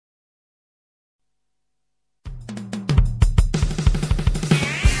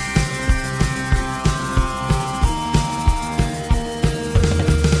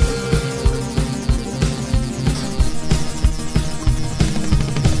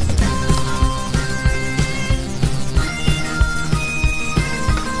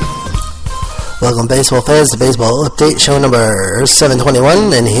Welcome, baseball fans, to Baseball Update, show number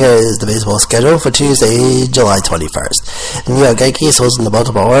 721, and here is the baseball schedule for Tuesday, July 21st. The New York Yankees hosting the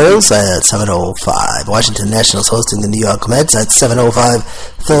Baltimore Orioles at 7:05. Washington Nationals hosting the New York Mets at 7:05.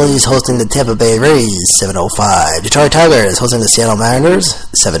 Phillies hosting the Tampa Bay Rays, 7:05. Detroit Tigers hosting the Seattle Mariners,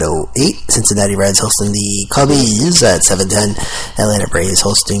 7:08. Cincinnati Reds hosting the Cubbies at 7:10. Atlanta Braves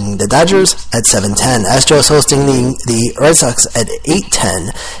hosting the Dodgers at 7:10. Astros hosting the Red Sox at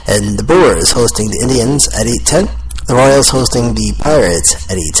 8:10. And the Brewers hosting the Indians at 8:10. The Royals hosting the Pirates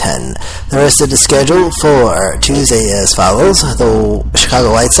at 8:10. The rest of the schedule for Tuesday as follows. The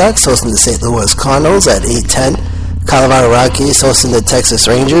Chicago White Sox hosting the St. Louis Cardinals at 8:10. Colorado Rockies hosting the Texas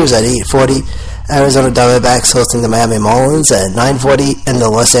Rangers at 8:40. Arizona Diamondbacks hosting the Miami Marlins at 9:40. And the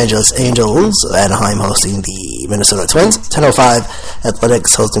Los Angeles Angels, Anaheim hosting the Minnesota Twins, 10:05.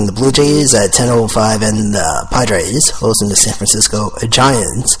 Athletics hosting the Blue Jays at 10:05. And the Padres hosting the San Francisco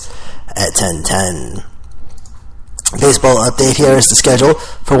Giants at 10:10. Baseball update, here is the schedule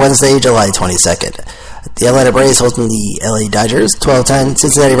for Wednesday, July 22nd. The Atlanta Braves hosting the LA Dodgers, 12:10.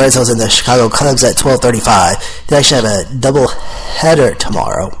 Cincinnati Reds hosting the Chicago Cubs at 12:35. They actually have a double header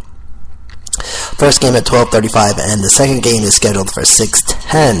tomorrow. First game at 12:35, and the second game is scheduled for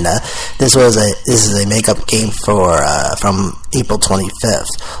 6:10. This is a makeup game for from April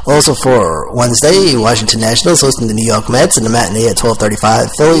 25th. Also for Wednesday, Washington Nationals hosting the New York Mets in the matinee at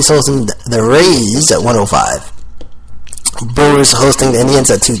 12:35. Phillies hosting the Rays at 1:05. Brewers hosting the Indians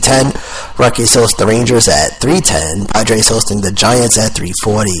at 2:10. Rockies host the Rangers at 3:10. Padres hosting the Giants at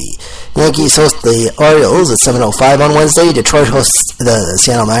 3:40. Yankees host the Orioles at 7:05 on Wednesday. Detroit hosts the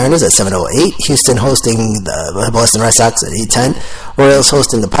Seattle Mariners at 7:08. Houston hosting the Boston Red Sox at 8:10. Royals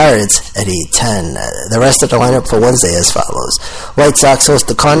hosting the Pirates at 8:10. The rest of the lineup for Wednesday as follows. White Sox host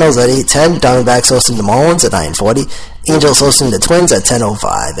the Cardinals at 8:10. Diamondbacks hosting the Marlins at 9:40. Angels hosting the Twins at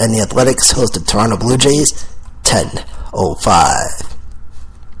 10:05. And the Athletics host the Toronto Blue Jays 10:05.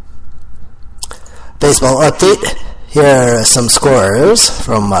 Baseball update. Here are some scores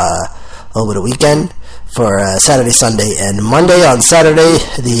from over the weekend for Saturday, Sunday, and Monday. On Saturday,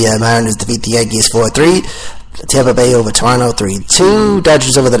 the Mariners defeat the Yankees 4-3. Tampa Bay over Toronto 3-2.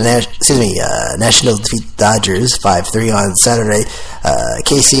 Dodgers over the Nationals defeat the Dodgers 5-3 on Saturday.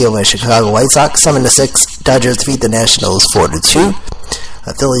 KC over Chicago White Sox 7-6. Dodgers defeat the Nationals 4-2.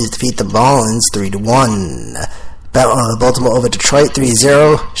 Phillies defeat the Marlins 3-1. Baltimore over Detroit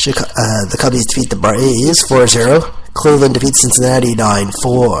 3-0. The Cubbies defeat the Braves 4-0. Cleveland defeats Cincinnati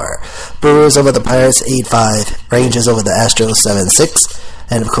 9-4. Brewers over the Pirates 8-5. Rangers over the Astros 7-6.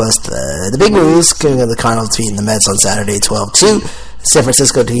 And of course the big news, the Cardinals defeating the Mets on Saturday 12-2. San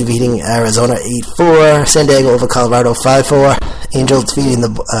Francisco defeating Arizona 8-4. San Diego over Colorado 5-4. Angels defeating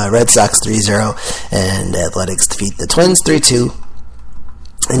the Red Sox 3-0. And Athletics defeat the Twins 3-2.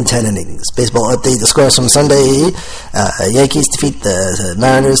 In 10 innings. Baseball update, the scores from Sunday. Yankees defeat the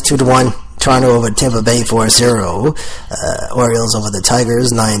Mariners 2-1. Toronto over Tampa Bay 4-0. Orioles over the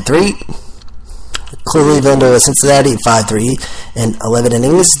Tigers 9-3. Cleveland over Cincinnati 5-3 in 11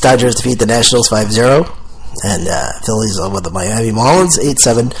 innings. Dodgers defeat the Nationals 5-0. And Phillies over the Miami Marlins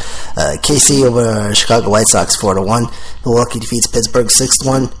 8-7. KC over Chicago White Sox 4-1. Milwaukee defeats Pittsburgh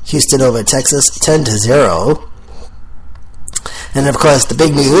 6-1. Houston over Texas 10-0. And of course, the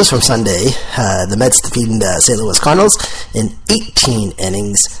big news from Sunday, the Mets defeating the St. Louis Cardinals in 18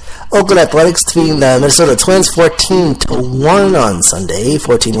 innings. Oakland Athletics defeating the Minnesota Twins 14-1 on Sunday.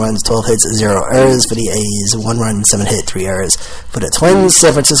 14 runs, 12 hits, 0 errors for the A's. 1 run, 7 hit, 3 errors for the Twins.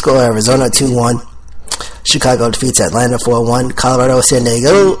 San Francisco, Arizona 2-1. Chicago defeats Atlanta 4-1. San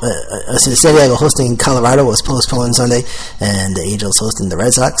Diego hosting Colorado was postponed Sunday. And the Angels hosting the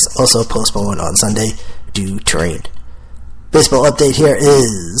Red Sox also postponed on Sunday due to rain. Baseball update, here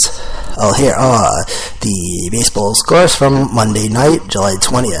are the baseball scores from Monday night, July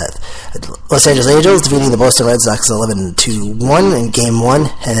 20th. Los Angeles Angels defeating the Boston Red Sox 11-1 in Game 1,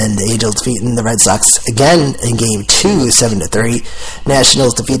 and then the Angels defeating the Red Sox again in Game 2, 7-3.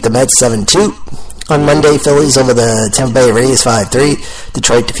 Nationals defeat the Mets 7-2. On Monday, Phillies over the Tampa Bay Rays 5-3.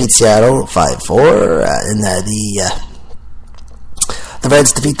 Detroit defeats Seattle 5-4. And the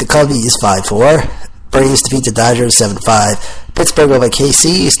Reds defeat the Cubbies 5-4. Braves defeat the Dodgers 7-5. Pittsburgh over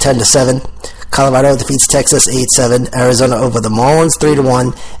KC is 10-7. Colorado defeats Texas 8-7. Arizona over the Marlins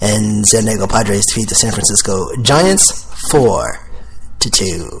 3-1. And San Diego Padres defeat the San Francisco Giants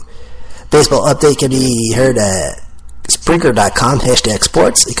 4-2. Baseball update can be heard at Spreaker.com,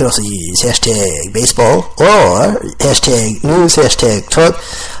 #sports. You can also use #baseball or #news, #talk.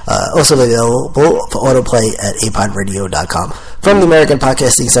 Also available for autoplay at apodradio.com. From the American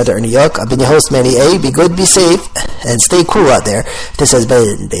Podcasting Center in New York, I've been your host, Manny A. Be good, be safe, and stay cool out there. This has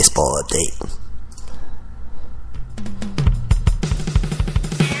been Baseball Update.